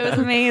good. It was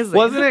amazing.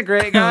 Wasn't it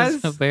great, guys?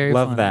 Very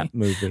Love funny. that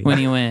movie. When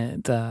he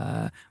went,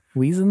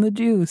 wheezing the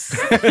juice.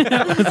 Was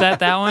that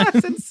one?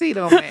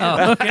 Encino Man.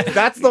 Oh, okay.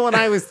 That's the one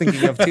I was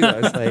thinking of too. I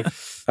was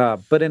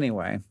like, But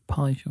anyway,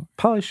 Pauly Shore.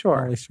 Pauly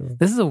Shore. Pauly Shore.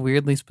 This is a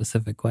weirdly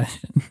specific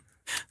question.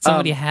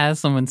 Somebody has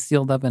someone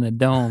sealed up in a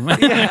dome.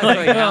 Yeah,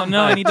 Like, oh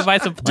no, I need to buy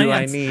some Do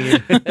I plants.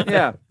 need?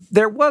 Yeah.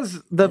 There was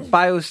the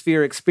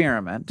Biosphere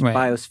experiment, Right.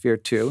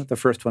 Biosphere 2, the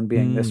first one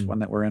being this one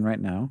that we're in right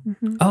now.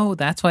 Oh,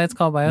 that's why it's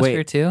called Biosphere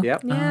Wait. 2?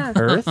 Yep. Yeah.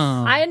 Earth?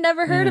 I had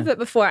never heard of it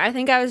before. I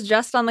think I was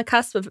just on the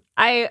cusp of.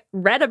 I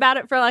read about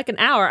it for like an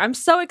hour. I'm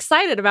so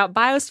excited about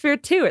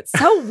Biosphere 2. It's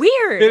so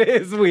weird. It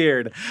is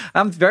weird.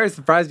 I'm very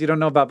surprised you don't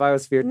know about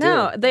Biosphere 2.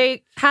 No,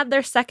 they had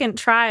their second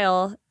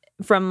trial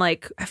from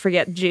like, I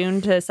forget,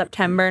 June to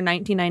September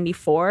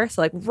 1994.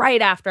 So like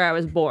right after I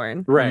was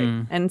born. Right.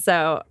 And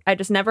so I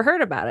just never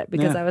heard about it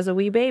because Yeah. I was a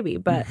wee baby.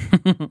 But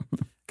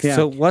Yeah.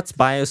 So what's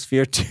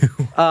Biosphere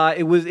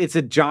 2? It's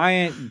a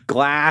giant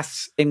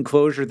glass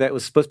enclosure that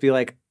was supposed to be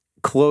like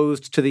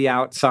closed to the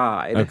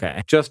outside.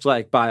 Okay. Just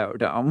like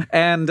Biodome.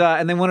 And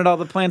they wanted all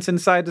the plants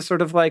inside to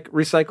sort of like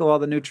recycle all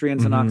the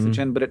nutrients and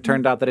oxygen, but it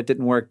turned out that it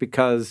didn't work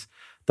because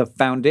the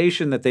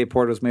foundation that they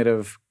poured was made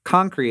of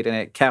concrete and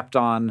it kept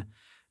on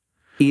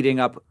eating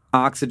up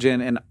oxygen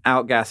and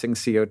outgassing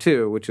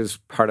CO2, which is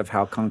part of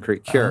how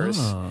concrete cures.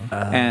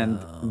 And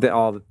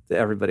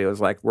everybody was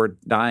like, we're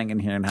dying in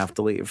here and have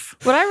to leave.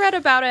 what I read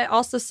about it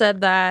also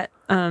said that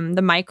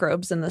the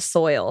microbes in the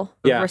soil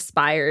Yeah.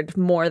 respired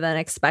more than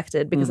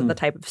expected because of the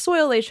type of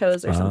soil they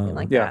chose or something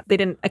like Yeah. that. They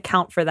didn't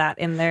account for that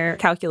in their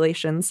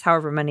calculations,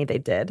 however many they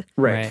did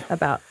Right.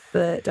 about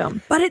the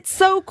dome. But it's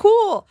so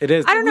cool. It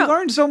is. I don't We know.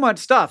 learned so much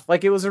stuff.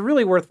 Like, it was a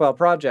really worthwhile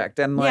project.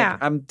 And, like, Yeah.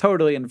 I'm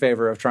totally in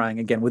favor of trying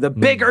again with a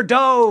bigger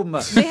dome.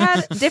 They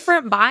had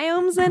different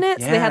biomes in it.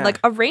 So they Yeah. had like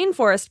a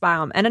rainforest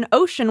biome and an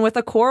ocean with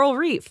a coral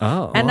reef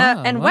Oh. and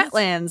wow, and what?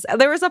 wetlands.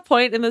 There was a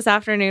point in this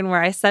afternoon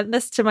where I sent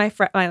this to my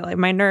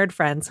my nerd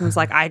friends and was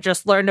like, I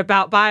just learned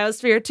about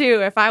Biosphere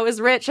 2. If I was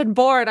rich and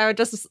bored, I would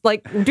just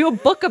like do a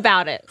book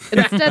about it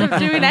instead of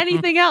doing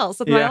anything else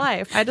with Yeah. my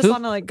life. I just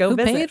want to like go Who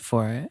visit. paid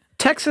for it?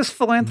 Texas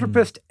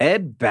philanthropist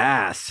Ed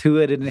Bass, who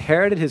had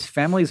inherited his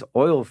family's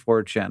oil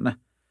fortune,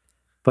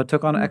 but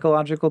took on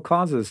ecological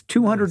causes,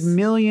 $200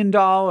 million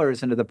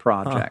into the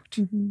project.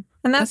 And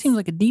That that's seems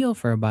like a deal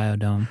for a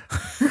biodome.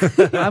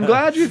 I'm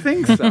glad you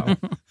think so.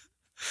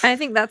 I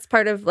think that's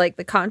part of like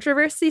the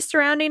controversy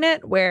surrounding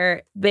it,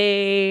 where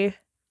they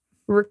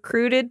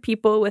recruited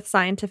people with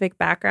scientific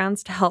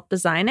backgrounds to help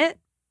design it,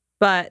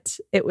 but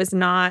it was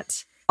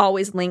not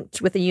always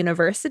linked with a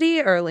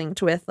university or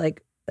linked with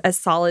like a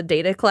solid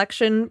data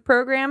collection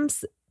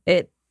programs.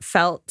 It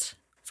felt,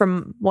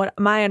 from what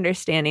my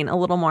understanding, a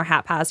little more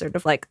haphazard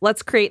of like,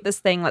 let's create this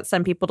thing, let's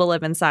send people to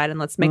live inside and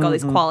let's make all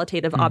these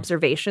qualitative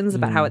observations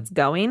about how it's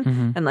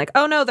going. And like,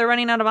 oh no, they're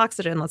running out of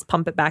oxygen, let's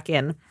pump it back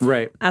in.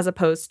 Right. As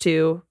opposed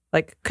to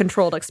like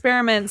controlled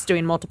experiments,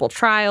 doing multiple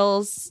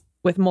trials,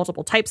 with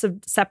multiple types of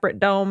separate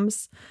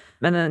domes.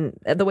 And then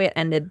the way it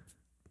ended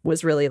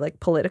was really like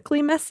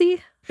politically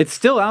messy. It's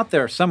still out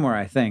there somewhere,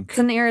 I think. It's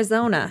in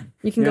Arizona.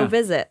 You can go Yeah.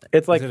 visit.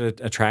 It's like, Is it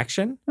an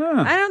attraction?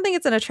 I don't think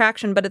it's an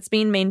attraction, but it's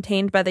being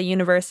maintained by the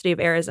University of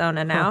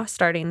Arizona now,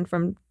 starting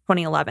from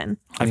 2011.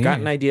 I've got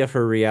an idea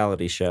for a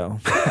reality show.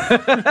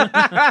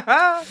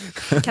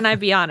 Can I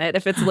be on it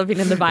if it's living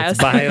in the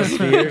biosphere?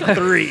 Biosphere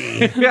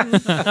 3.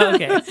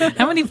 Okay.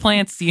 How many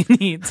plants do you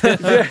need?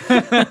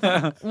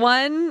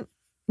 One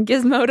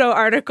Gizmodo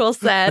article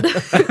said in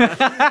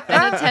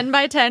a 10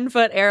 by 10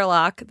 foot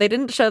airlock, they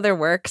didn't show their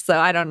work, so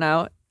I don't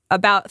know,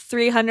 about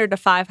 300 to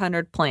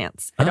 500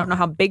 plants. I don't know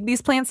how big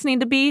these plants need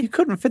to you be.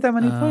 couldn't fit that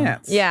many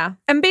plants. Yeah.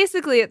 And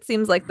basically, it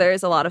seems like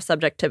there's a lot of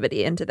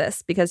subjectivity into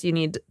this because you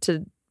need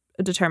to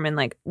determine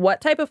like what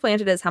type of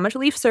plant it is, how much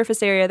leaf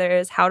surface area there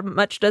is, how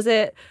much does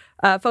it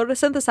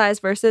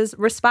photosynthesize versus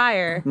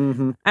respire.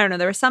 Mm-hmm. I don't know.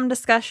 There was some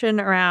discussion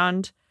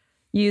around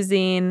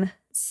using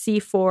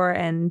C4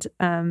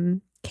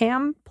 and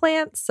cam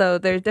plants. So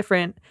there's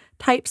different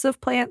types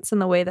of plants in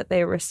the way that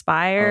they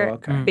respire. Oh,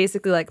 okay.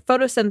 Basically, like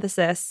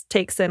photosynthesis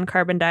takes in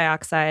carbon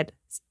dioxide,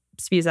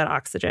 spews out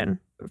oxygen.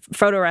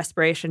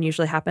 Photorespiration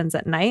usually happens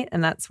at night,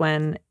 and that's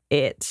when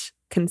it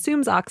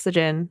consumes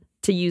oxygen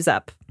to use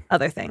up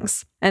other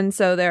things. And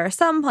so there are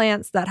some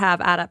plants that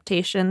have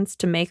adaptations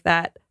to make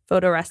that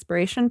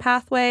photorespiration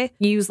pathway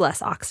use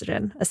less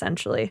oxygen,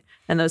 essentially.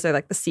 And those are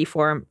like the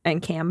C4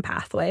 and CAM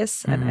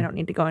pathways. And I don't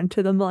need to go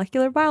into the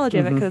molecular biology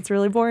of it because it's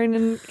really boring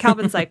and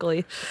Calvin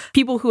cycle-y.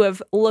 People who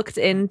have looked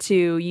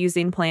into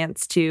using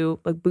plants to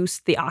like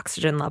boost the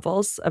oxygen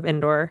levels of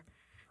indoor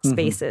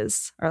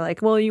spaces are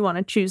like, well, you want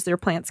to choose their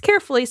plants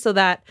carefully so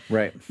that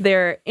Right.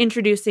 they're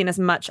introducing as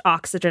much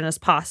oxygen as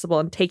possible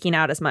and taking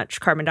out as much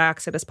carbon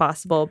dioxide as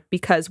possible,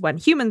 because when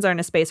humans are in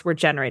a space, we're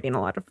generating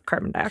a lot of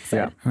carbon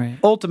dioxide. Yeah. Right.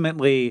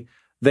 Ultimately,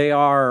 they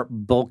are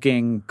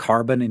bulking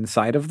carbon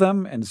inside of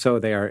them, and so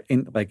they are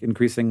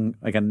increasing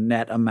like a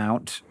net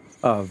amount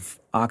of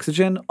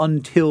oxygen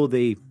until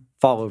they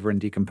fall over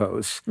and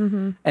decompose.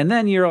 And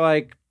then you're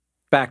like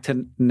back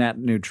to net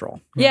neutral.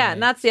 Yeah,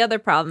 and that's the other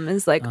problem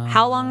is like,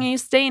 how long are you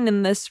staying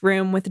in this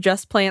room with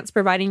just plants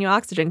providing you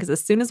oxygen? Because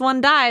as soon as one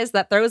dies,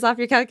 that throws off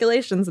your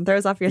calculations and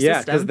throws off your Yeah,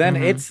 because system. then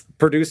it's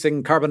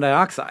producing carbon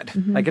dioxide.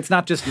 Like it's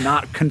not just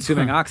not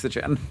consuming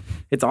oxygen;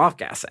 it's off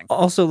gassing.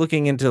 Also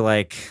looking into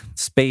like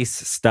space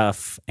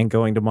stuff and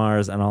going to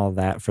Mars and all of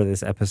that for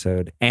this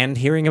episode, and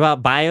hearing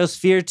about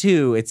Biosphere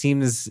 2, it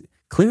seems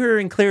clearer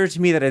and clearer to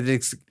me that it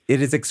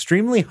is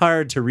extremely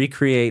hard to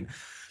recreate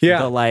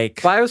the like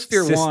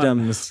Biosphere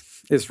systems.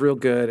 1 is real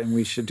good, and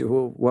we should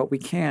do what we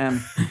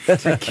can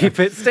to keep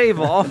it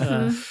stable.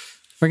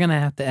 We're going to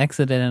have to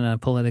exit it in a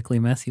politically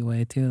messy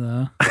way, too,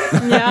 though.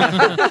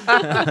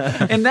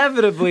 Yeah.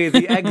 Inevitably,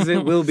 the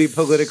exit will be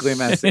politically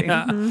messy.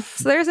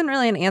 So there isn't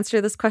really an answer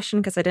to this question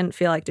because I didn't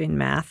feel like doing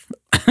math.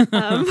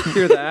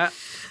 Hear that?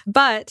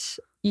 But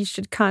you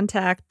should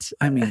contact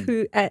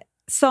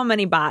so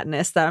many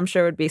botanists that I'm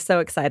sure would be so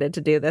excited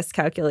to do this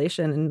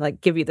calculation and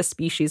like give you the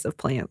species of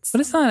plants.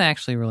 But it's not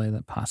actually really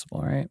that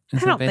possible, right? I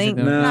don't think.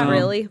 No. Not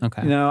really.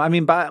 Okay.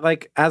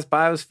 As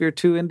Biosphere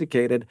 2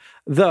 indicated,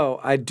 though,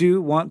 I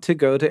do want to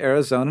go to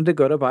Arizona to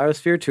go to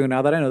Biosphere 2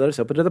 now that I know that it's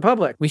open to the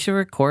public. We should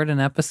record an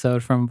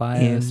episode from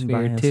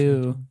Biosphere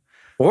 2.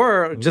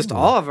 Or just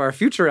all of our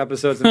future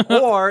episodes,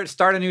 or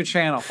start a new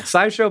channel.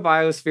 SciShow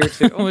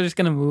Biosphere 2. We're just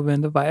going to move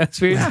into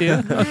Biosphere 2.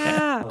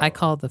 Yeah. I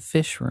call it the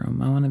fish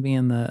room. I want to be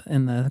in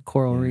the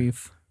coral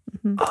reef.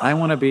 I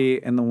want to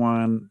be in the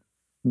one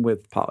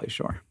with Pauly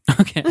Shore.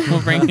 Okay,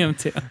 we'll bring him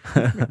too.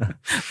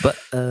 But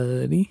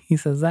he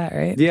says that,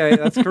 right? Yeah,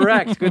 that's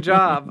correct. Good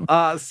job.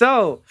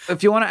 So,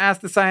 if you want to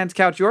ask the Science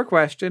Couch your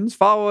questions,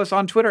 follow us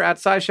on Twitter at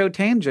SciShow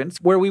Tangents,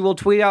 where we will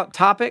tweet out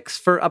topics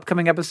for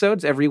upcoming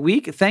episodes every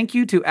week. Thank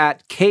you to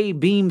at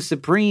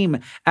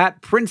KBeamSupreme,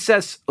 at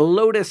Princess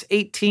Lotus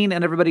 18,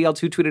 and everybody else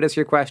who tweeted us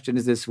your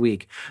questions this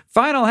week.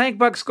 Final Hank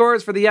Buck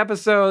scores for the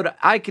episode.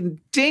 I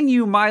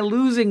continue my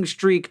losing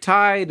streak,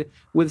 tied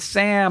with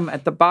Sam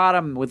at the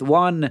bottom with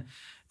 1.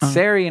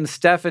 Sari and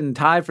Stefan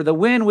tied for the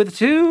win with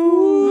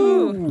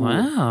 2.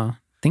 Wow.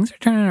 Things are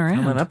turning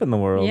Coming around. up in the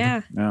world.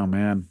 Yeah. Oh,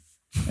 man.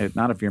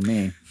 Not if you're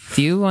me.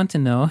 Do you want to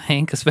know,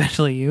 Hank,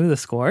 especially you, the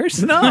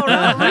scores? No,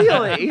 not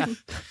really. All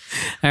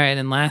right,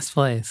 in last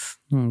place.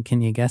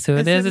 Can you guess who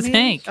it is? Is it It's me?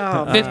 Hank.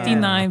 Oh, man.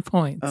 59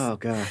 points. Oh,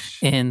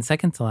 gosh. In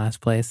second to last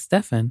place,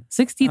 Stefan,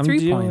 63 I'm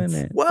doing points.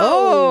 it.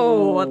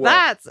 Oh,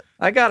 that's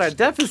I got a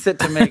deficit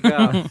to make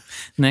up.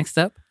 Next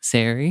up,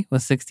 Sari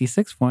with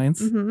 66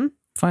 points.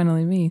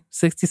 Finally me,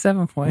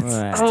 67 points.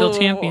 Wow. Still Oh.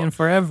 champion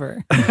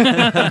forever.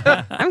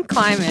 I'm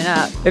climbing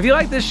up. If you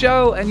like this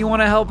show and you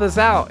want to help us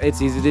out,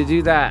 it's easy to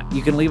do that.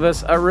 You can leave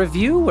us a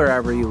review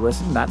wherever you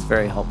listen. That's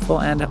very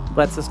helpful and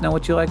lets us know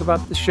what you like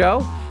about the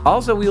show.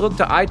 Also, we look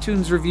to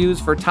iTunes reviews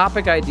for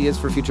topic ideas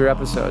for future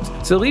episodes.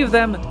 So leave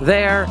them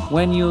there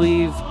when you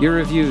leave your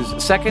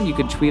reviews. Second, you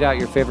can tweet out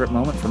your favorite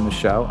moment from the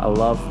show. I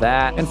love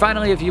that. And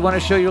finally, if you want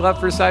to show your love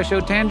for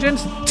SciShow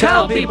Tangents,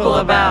 tell people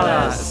about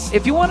us.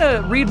 If you want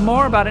to read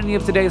more about any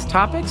of today's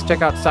topics,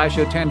 check out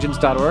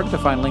scishowtangents.org to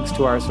find links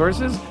to our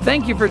sources.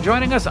 Thank you for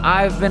joining us.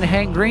 I've been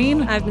Hank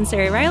Green. I've been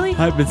Sari Riley.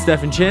 I've been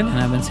Stephen Chin. And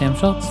I've been Sam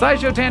Schultz.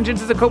 SciShow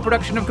Tangents is a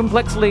co-production of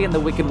Complexly and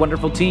the Wicked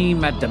Wonderful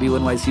team at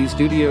WNYC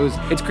Studios.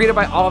 It's created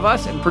by all of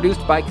us and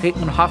produced by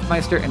Caitlin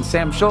Hoffmeister and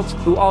Sam Schultz,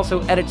 who also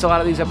edits a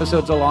lot of these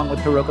episodes along with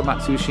Hiroka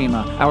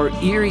Matsushima. Our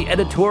eerie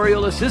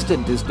editorial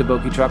assistant is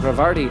Deboki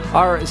Chakravarti.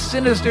 Our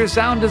sinister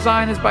sound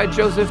design is by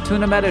Joseph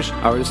Tunamedish.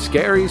 Our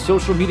scary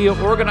social media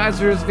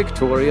organizer is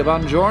Victoria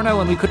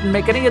Bongiorno, and we couldn't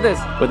make any of this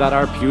without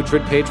our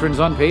putrid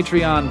patrons on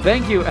Patreon.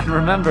 Thank you, and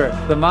remember,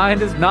 the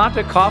mind is not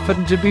a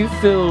coffin to be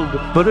filled,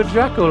 but a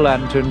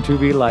jack-o'-lantern to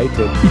be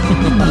lighted.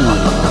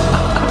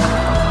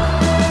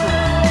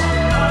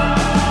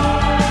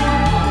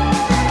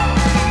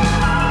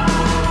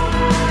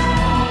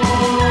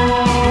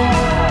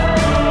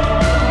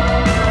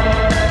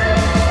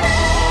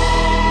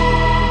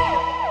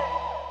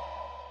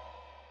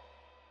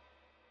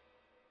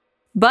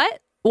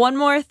 But one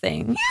more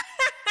thing.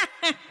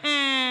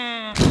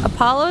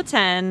 Apollo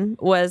 10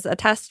 was a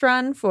test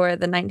run for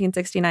the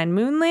 1969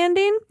 moon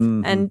landing.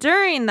 Mm-hmm. And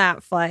during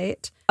that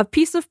flight, a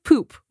piece of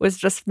poop was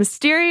just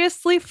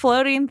mysteriously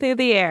floating through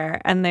the air.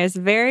 And there's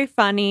very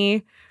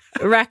funny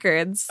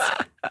records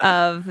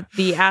of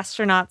the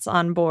astronauts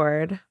on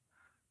board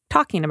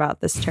talking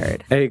about this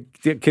turd. Hey,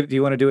 do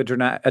you want to do a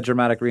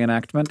dramatic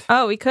reenactment?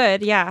 Oh, we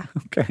could, yeah.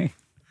 Okay.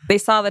 They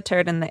saw the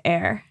turd in the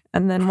air.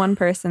 And then one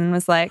person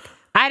was like,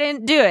 I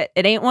didn't do it.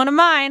 It ain't one of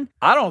mine.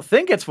 I don't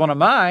think it's one of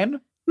mine.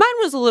 Mine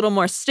was a little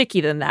more sticky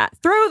than that.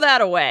 Throw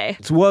that away.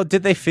 Well,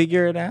 did they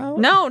figure it out?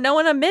 No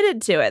one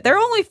admitted to it. There are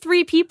only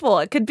 3 people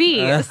it could be.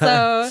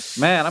 So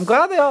Man, I'm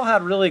glad they all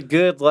had really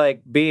good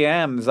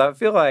BMs. I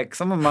feel like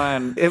some of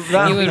mine, if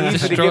not, You would easy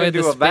to destroy get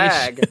into the a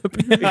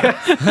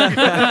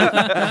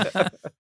bag.